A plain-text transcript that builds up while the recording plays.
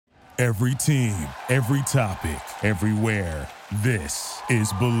Every team, every topic, everywhere. This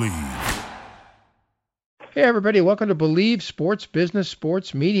is Believe. Hey, everybody. Welcome to Believe Sports Business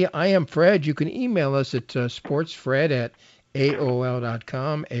Sports Media. I am Fred. You can email us at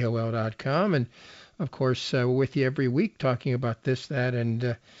sportsfred@aol.com. And, of course, we're with you every week talking about this, that,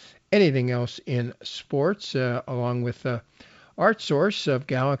 and anything else in sports, along with Art Source of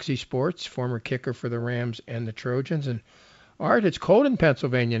Galaxy Sports, former kicker for the Rams and the Trojans. And, Art, it's cold in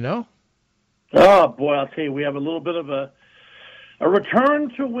Pennsylvania, no? Oh, boy, I'll tell you, we have a little bit of a return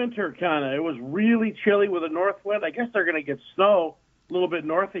to winter, kind of. It was really chilly with a north wind. I guess they're going to get snow a little bit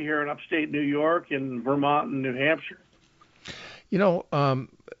north of here in upstate New York and Vermont and New Hampshire. You know, a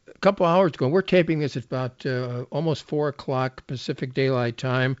couple hours ago, we're taping this at about almost 4 o'clock Pacific Daylight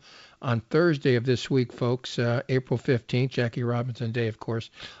Time on Thursday of this week, folks, April 15th, Jackie Robinson Day, of course.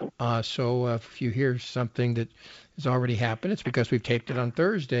 So if you hear something that has already happened, it's because we've taped it on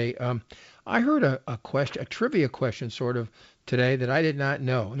Thursday. I heard a trivia question sort of today that I did not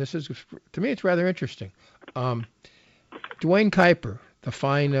know. And this is, to me, it's rather interesting. Dwayne Kuiper, the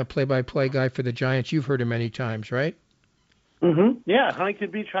fine play-by-play guy for the Giants, you've heard him many times, right? Mm-hmm. Yeah,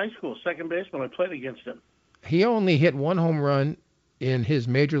 Huntington Beach High School, second baseman. I played against him. He only hit one home run in his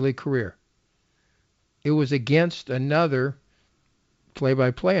major league career. It was against another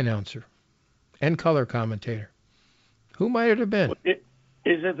play-by-play announcer and color commentator. Who might it have been?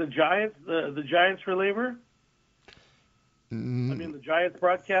 Is it the Giants, the Giants reliever? I mean, the Giants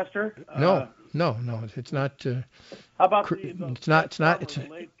broadcaster? No, it's not. How about the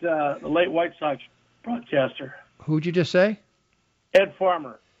late White Sox broadcaster? Who'd you just say? Ed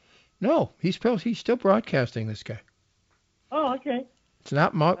Farmer. No, he's still broadcasting. This guy. Oh, okay. It's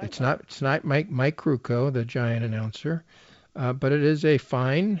not Mike Krukow, the Giant announcer, but it is a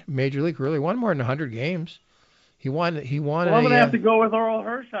fine major league. Really won more than 100 games. He won. Well, I'm gonna have to go with Oral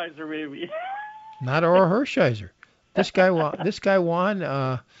Hershiser, maybe. Not Oral Hershiser. This guy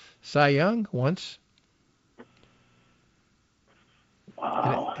won Cy Young once.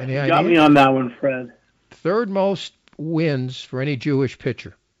 Wow. Any you idea? Got me on that one, Fred. Third most wins for any Jewish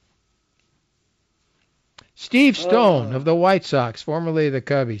pitcher. Steve Stone of the White Sox, formerly the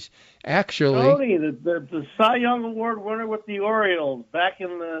Cubbies. Actually, Tony, the Cy Young Award winner with the Orioles back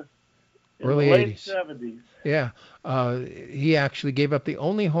in the early late 80s. 70s. Yeah. He actually gave up the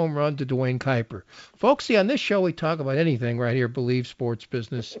only home run to Dwayne Kuiper. Folks, see, on this show we talk about anything right here, Believe Sports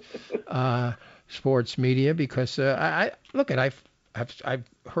Business, Sports Media, because I've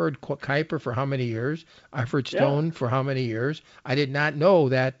heard Kuiper for how many years? I've heard Stone for how many years? I did not know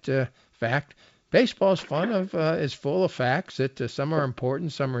that fact. Baseball is is full of facts that some are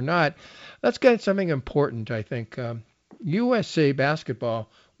important, some are not. Let's get at something important, I think. USC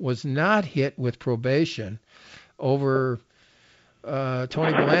basketball was not hit with probation over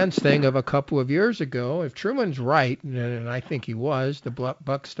Tony Bland's thing of a couple of years ago. If Truman's right, and I think he was, the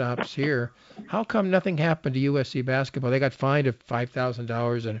buck stops here. How come nothing happened to USC basketball? They got fined of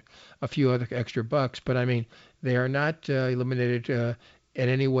 $5,000 and a few other extra bucks, but I mean, they are not eliminated in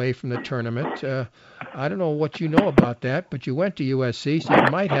any way from the tournament. I don't know what you know about that, but you went to USC, so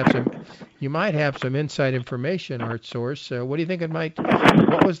you might have some inside information, Art Source. What do you think it might?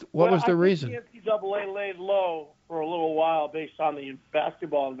 What was the reason? The NCAA laid low for a little while based on the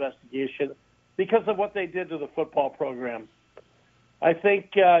basketball investigation because of what they did to the football program. I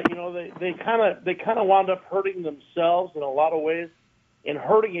think they kind of wound up hurting themselves in a lot of ways, and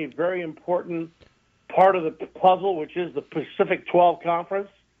hurting a very important part of the puzzle, which is the Pacific 12 Conference.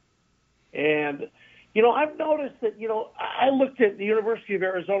 And, I've noticed that, I looked at the University of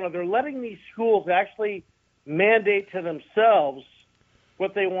Arizona. They're letting these schools actually mandate to themselves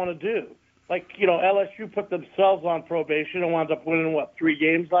what they want to do. Like, LSU put themselves on probation and wound up winning, 3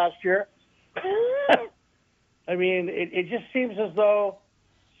 games last year? I mean, it just seems as though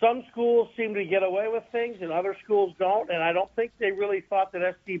some schools seem to get away with things and other schools don't. And I don't think they really thought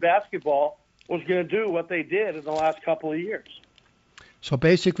that SD basketball was going to do what they did in the last couple of years. So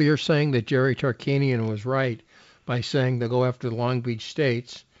basically you're saying that Jerry Tarkanian was right by saying they'll go after the Long Beach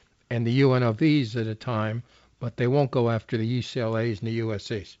States and the UNLVs at a time, but they won't go after the UCLAs and the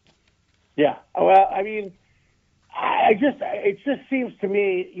USCs. Yeah. Well, I mean, it just seems to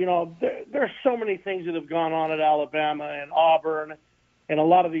me, there's so many things that have gone on at Alabama and Auburn and a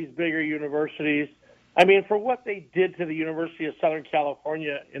lot of these bigger universities. I mean, for what they did to the University of Southern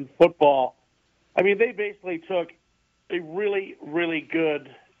California in football, I mean, they basically took a really, really good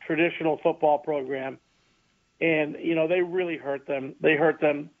traditional football program, and, they really hurt them. They hurt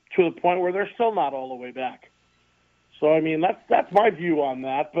them to the point where they're still not all the way back. So, I mean, that's my view on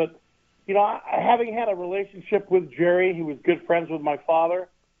that. But, having had a relationship with Jerry, he was good friends with my father,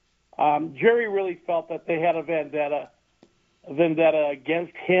 Jerry really felt that they had a vendetta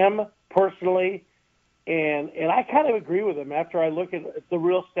against him personally, and I kind of agree with him after I look at the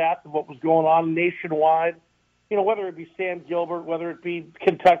real stats of what was going on nationwide. Whether it be Sam Gilbert, whether it be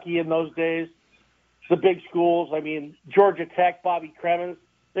Kentucky in those days, the big schools. I mean, Georgia Tech, Bobby Cremins,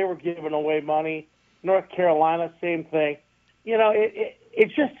 they were giving away money. North Carolina, same thing.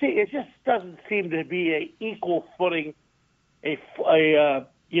 It just doesn't seem to be a equal footing. It's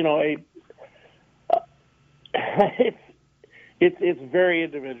very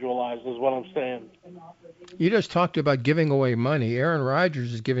individualized, is what I'm saying. You just talked about giving away money. Aaron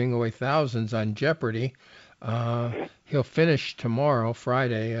Rodgers is giving away thousands on Jeopardy. He'll finish tomorrow,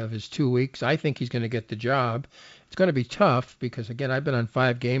 Friday, of his 2 weeks. I think he's going to get the job. It's going to be tough because, again, I've been on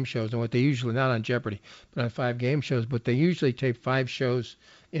 5 game shows, and what they usually, not on Jeopardy, but on 5 game shows, but they usually tape 5 shows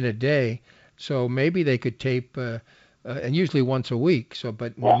in a day. So maybe they could tape, and usually once a week. So,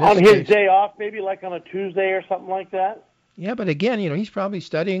 but on his day off, maybe like on a Tuesday or something like that. Yeah, but again, he's probably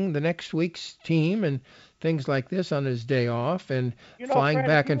studying the next week's team and things like this on his day off and flying Fred,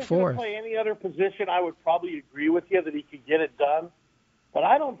 back and forth. If he was going to play any other position, I would probably agree with you that he could get it done. But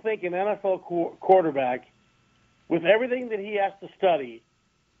I don't think an NFL quarterback, with everything that he has to study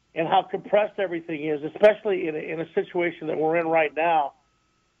and how compressed everything is, especially in a situation that we're in right now,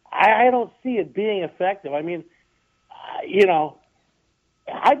 I don't see it being effective. I mean, I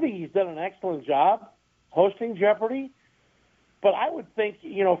think he's done an excellent job hosting Jeopardy. But I would think,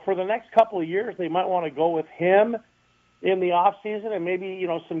 for the next couple of years, they might want to go with him in the off season and maybe,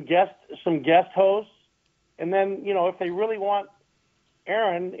 some guest hosts. And then, if they really want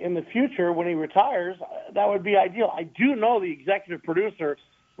Aaron in the future when he retires, that would be ideal. I do know the executive producer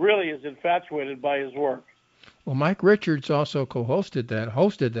really is infatuated by his work. Well, Mike Richards also hosted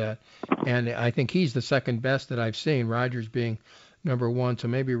that, and I think he's the second best that I've seen, Rodgers being number 1, so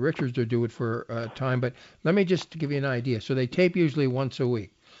maybe Richards will do it for a time. But let me just give you an idea. So they tape usually once a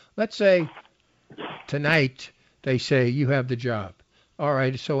week. Let's say tonight they say you have the job. All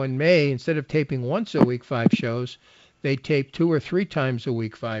right, so in May, instead of taping once a week 5 shows, they tape 2 or 3 times a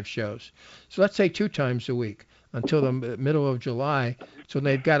week 5 shows. So let's say 2 times a week until the middle of July. So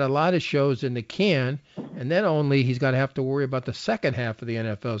they've got a lot of shows in the can, and then only he's got to have to worry about the second half of the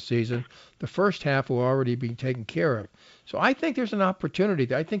NFL season. The first half will already be taken care of. So I think there's an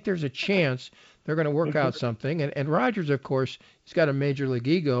opportunity. I think there's a chance they're going to work out something. And Rodgers, of course, he's got a major league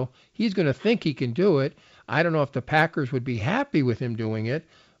ego. He's going to think he can do it. I don't know if the Packers would be happy with him doing it.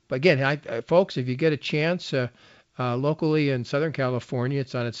 But again, folks, if you get a chance, locally in Southern California,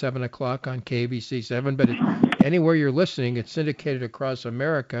 it's on at 7 o'clock on KBC7. But anywhere you're listening, it's syndicated across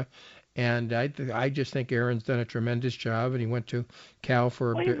America. And I just think Aaron's done a tremendous job, and he went to Cal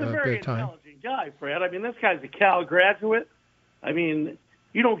for a bit of time. He's a very intelligent guy, Fred. I mean, this guy's a Cal graduate. I mean,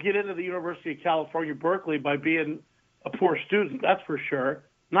 you don't get into the University of California, Berkeley by being a poor student, that's for sure.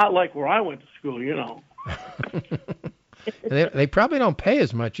 Not like where I went to school, They probably don't pay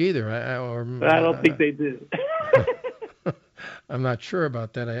as much either. I don't think they do. I'm not sure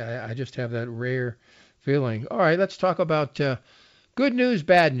about that. I just have that rare feeling. All right, let's talk about good news,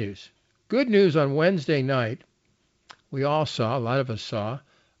 bad news. Good news on Wednesday night, we all saw, a lot of us saw,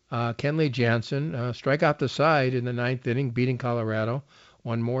 Kenley Jansen strike out the side in the 9th inning, beating Colorado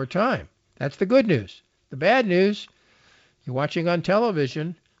one more time. That's the good news. The bad news, you're watching on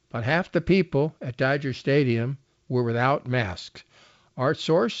television, about half the people at Dodger Stadium were without masks. Our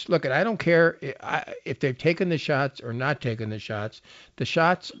source, look, I don't care if they've taken the shots or not taken the shots. The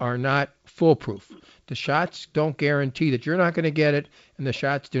shots are not foolproof. The shots don't guarantee that you're not going to get it, and the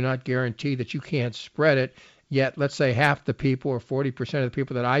shots do not guarantee that you can't spread it. Yet, let's say half the people or 40% of the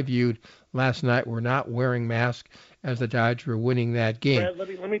people that I viewed last night were not wearing masks as the Dodgers were winning that game. Brad,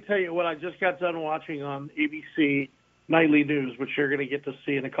 let me tell you what I just got done watching on ABC Nightly News, which you're going to get to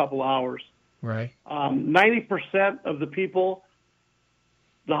see in a couple hours. Right. 90% of the people,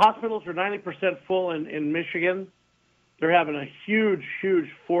 the hospitals are 90% full in Michigan. They're having a huge, huge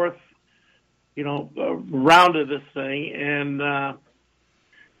fourth, round of this thing. And,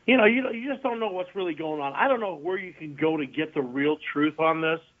 you just don't know what's really going on. I don't know where you can go to get the real truth on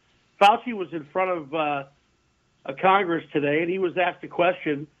this. Fauci was in front of a Congress today, and he was asked a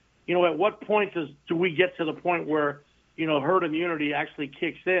question, at what point do we get to the point where, herd immunity actually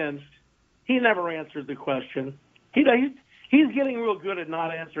kicks in? He never answered the question. He's getting real good at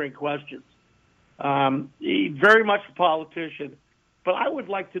not answering questions. He's very much a politician. But I would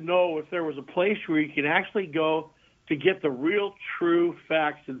like to know if there was a place where you can actually go to get the real, true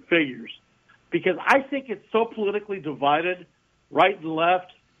facts and figures. Because I think it's so politically divided, right and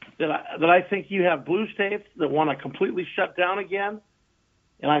left, that I think you have blue states that want to completely shut down again.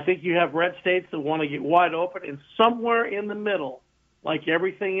 And I think you have red states that want to get wide open, and somewhere in the middle, like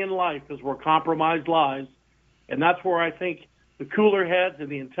everything in life, is where compromise lies. And that's where I think the cooler heads and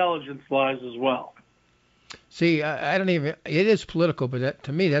the intelligence lies as well. See, I don't even, it is political, but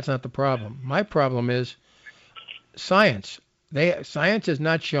to me, that's not the problem. My problem is science. Science has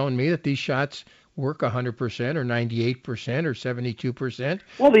not shown me that these shots work 100% or 98% or 72%.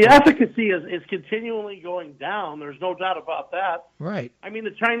 Well, the efficacy is continually going down. There's no doubt about that. Right. I mean,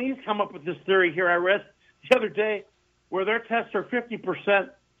 the Chinese come up with this theory here. I read the other day where their tests are 50%,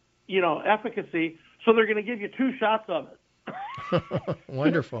 efficacy, so they're going to give you 2 shots of it.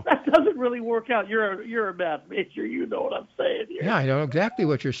 Wonderful. That doesn't really work out. You're a math major. You know what I'm saying here. Yeah, I know exactly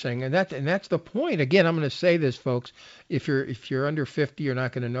what you're saying, and that's the point. Again, I'm going to say this, folks. If you're under 50, you're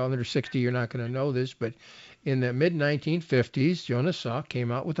not going to know. Under 60, you're not going to know this. But in the mid 1950s, Jonas Salk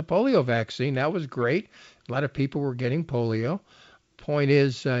came out with the polio vaccine. That was great. A lot of people were getting polio. Point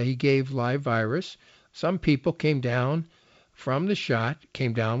is, he gave live virus. Some people came down from the shot,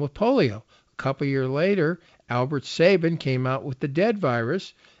 came down with polio. A couple years later, Albert Sabin came out with the dead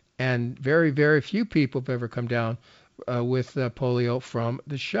virus, and very, very few people have ever come down with polio from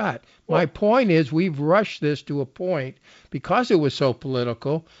the shot. My point is we've rushed this to a point because it was so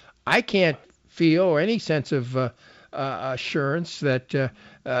political. I can't feel any sense of assurance that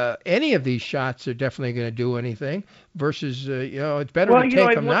any of these shots are definitely going to do anything versus, it's better to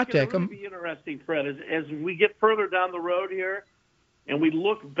take them, not take them. What's going to be interesting, Fred, is as we get further down the road here and we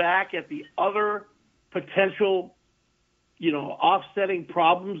look back at the other potential, offsetting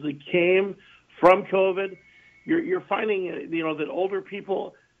problems that came from COVID, you're finding, that older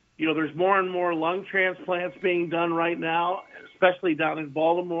people, there's more and more lung transplants being done right now, especially down in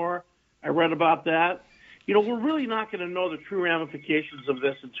Baltimore. I read about that. We're really not going to know the true ramifications of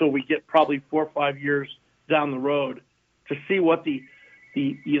this until we get probably 4 or 5 years down the road to see what the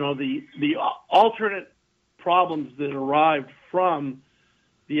alternate problems that arrived from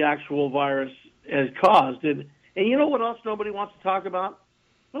the actual virus has caused. And you know what else nobody wants to talk about?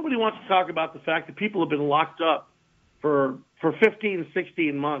 Nobody wants to talk about the fact that people have been locked up for 15,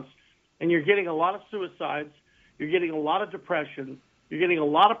 16 months, and you're getting a lot of suicides, you're getting a lot of depression, you're getting a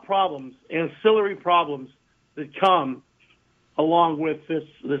lot of problems, ancillary problems that come along with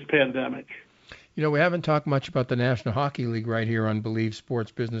this pandemic. We haven't talked much about the National Hockey League right here on Believe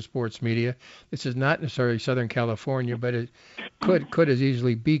Sports Business Sports Media. This is not necessarily Southern California, but it could as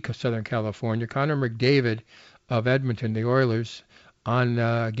easily be Southern California. Connor McDavid of Edmonton, the Oilers, on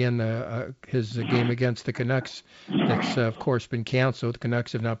his game against the Canucks that's of course been canceled. The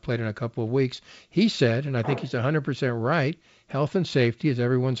Canucks have not played in a couple of weeks. He said, and I think he's 100% right, health and safety is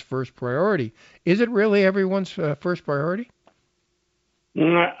everyone's first priority. Is it really everyone's first priority?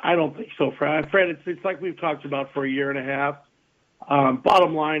 I don't think so, Fred. It's like we've talked about for a year and a half.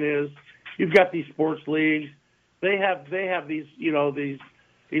 Bottom line is, you've got these sports leagues. They have these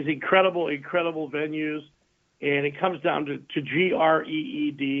these incredible venues, and it comes down to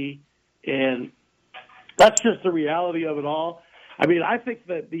GREED, and that's just the reality of it all. I mean, I think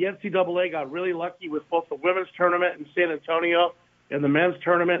that the NCAA got really lucky with both the women's tournament in San Antonio and the men's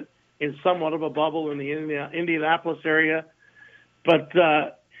tournament in somewhat of a bubble in the Indianapolis area. But,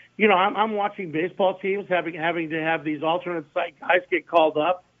 I'm watching baseball teams having to have these alternate site guys get called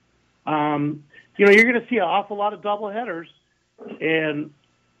up. You're going to see an awful lot of doubleheaders. And,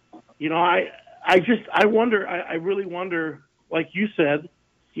 I wonder, I really wonder, like you said,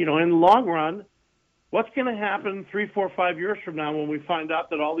 in the long run, what's going to happen 3, 4, 5 years from now when we find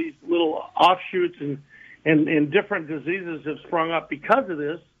out that all these little offshoots and different diseases have sprung up because of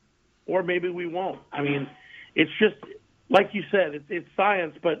this, or maybe we won't. I mean, it's just, like you said, it's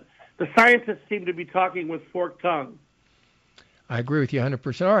science, but the scientists seem to be talking with forked tongues. I agree with you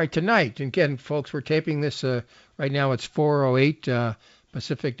 100%. All right, tonight, again, folks, we're taping this right now. It's 4:08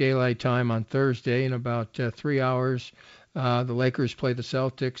 Pacific Daylight Time on Thursday. In about 3 hours, the Lakers play the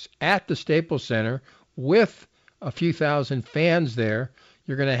Celtics at the Staples Center with a few thousand fans there.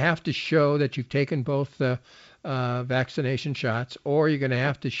 You're going to have to show that you've taken both vaccination shots, or you're going to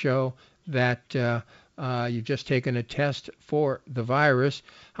have to show that you've just taken a test for the virus.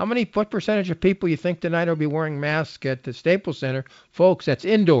 What percentage of people you think tonight will be wearing masks at the Staples Center? Folks, that's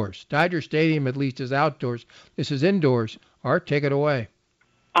indoors. Dodger Stadium at least is outdoors. This is indoors. Art, take it away.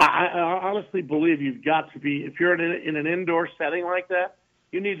 I honestly believe you've got to be, if you're in an indoor setting like that,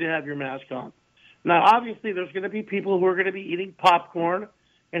 you need to have your mask on. Now, obviously, there's going to be people who are going to be eating popcorn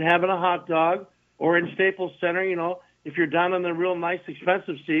and having a hot dog, or in Staples Center, if you're down in the real nice,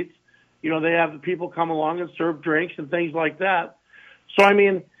 expensive seats, they have the people come along and serve drinks and things like that. So, I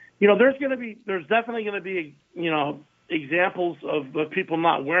mean, there's definitely going to be, examples of people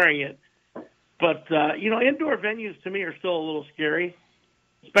not wearing it. But, indoor venues to me are still a little scary,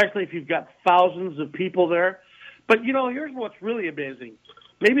 especially if you've got thousands of people there. But, here's what's really amazing.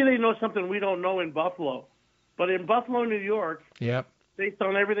 Maybe they know something we don't know in Buffalo. But in Buffalo, New York, yep, based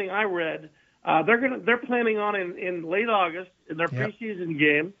on everything I read, they're planning on in late August in their preseason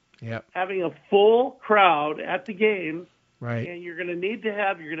game, having a full crowd at the game. Right. And you're going to need to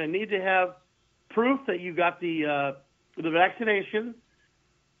have proof that you got the vaccination,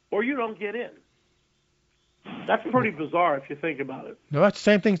 or you don't get in. That's pretty bizarre if you think about it. No, that's the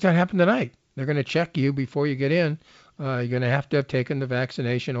same things that happened tonight. They're going to check you before you get in. You're going to have taken the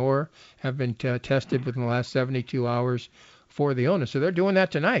vaccination or have been tested within the last 72 hours for the illness. So they're doing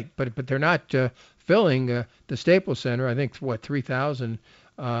that tonight, but they're not filling the Staples Center. I think 3,000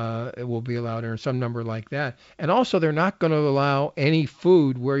 it will be allowed, or some number like that. And also, they're not going to allow any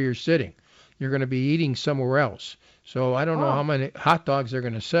food where you're sitting. You're going to be eating somewhere else. So I don't know how many hot dogs they're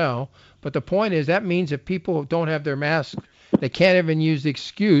going to sell, but the point is that means if people don't have their masks, they can't even use the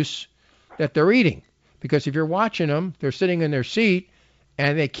excuse that they're eating. Because if you're watching them, they're sitting in their seat,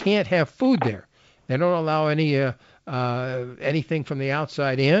 and they can't have food there. They don't allow anything from the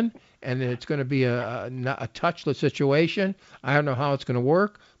outside in, and it's going to be a touchless situation. I don't know how it's going to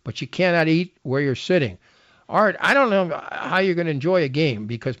work, but you cannot eat where you're sitting. Art, I don't know how you're going to enjoy a game,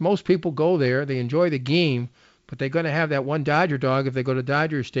 because most people go there, they enjoy the game, but they're going to have that one Dodger dog if they go to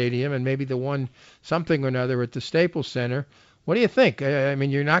Dodger Stadium, and maybe the one something or another at the Staples Center. What do you think? I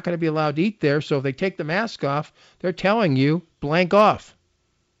mean, you're not going to be allowed to eat there, so if they take the mask off, they're telling you, blank off.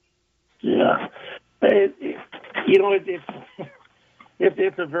 Yeah.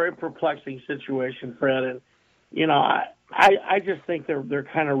 It's a very perplexing situation, Fred, and I just think they're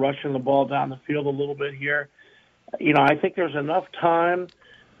kind of rushing the ball down the field a little bit here. I think there's enough time.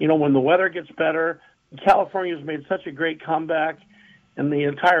 When the weather gets better, California's made such a great comeback in the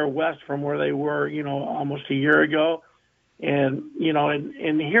entire West from where they were, almost a year ago, and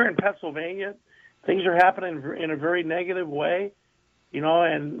and here in Pennsylvania, things are happening in a very negative way,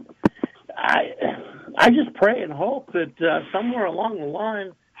 and I just pray and hope that somewhere along the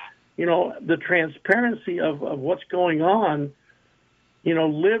line, the transparency of what's going on,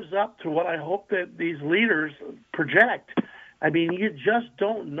 lives up to what I hope that these leaders project. I mean, you just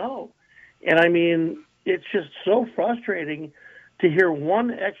don't know. And I mean, it's just so frustrating to hear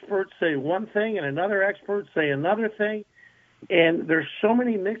one expert say one thing and another expert say another thing. And there's so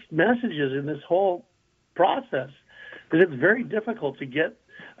many mixed messages in this whole process that it's very difficult to get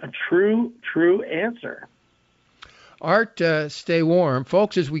a true answer. Art, stay warm.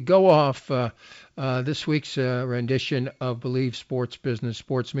 Folks, as we go off this week's rendition of Believe Sports Business,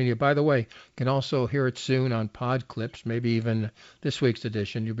 Sports Media. By the way, you can also hear it soon on Pod Clips, maybe even this week's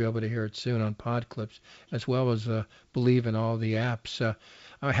edition. You'll be able to hear it soon on Pod Clips, as well as Believe in all the apps.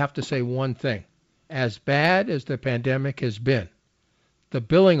 I have to say one thing. As bad as the pandemic has been, the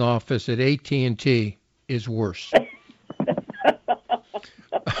billing office at AT&T is worse.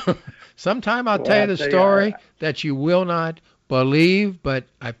 Sometime I'll tell you the story that you will not believe, but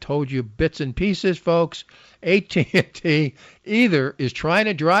I've told you bits and pieces, folks. AT&T either is trying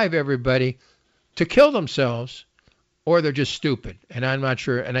to drive everybody to kill themselves, or they're just stupid. And I'm not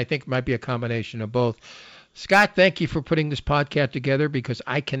sure, and I think it might be a combination of both. Scott, thank you for putting this podcast together, because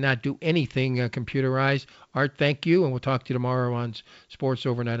I cannot do anything computerized. Art, thank you, and we'll talk to you tomorrow on Sports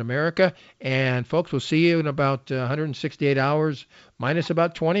Overnight America. And, folks, we'll see you in about 168 hours, minus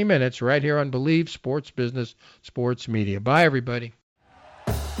about 20 minutes, right here on Believe Sports Business, Sports Media. Bye, everybody.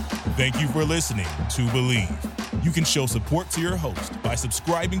 Thank you for listening to Believe. You can show support to your host by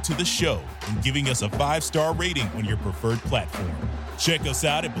subscribing to the show and giving us a 5-star rating on your preferred platform. Check us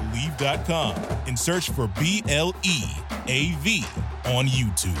out at Believe.com and search for BLEAV on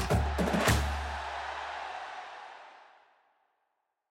YouTube.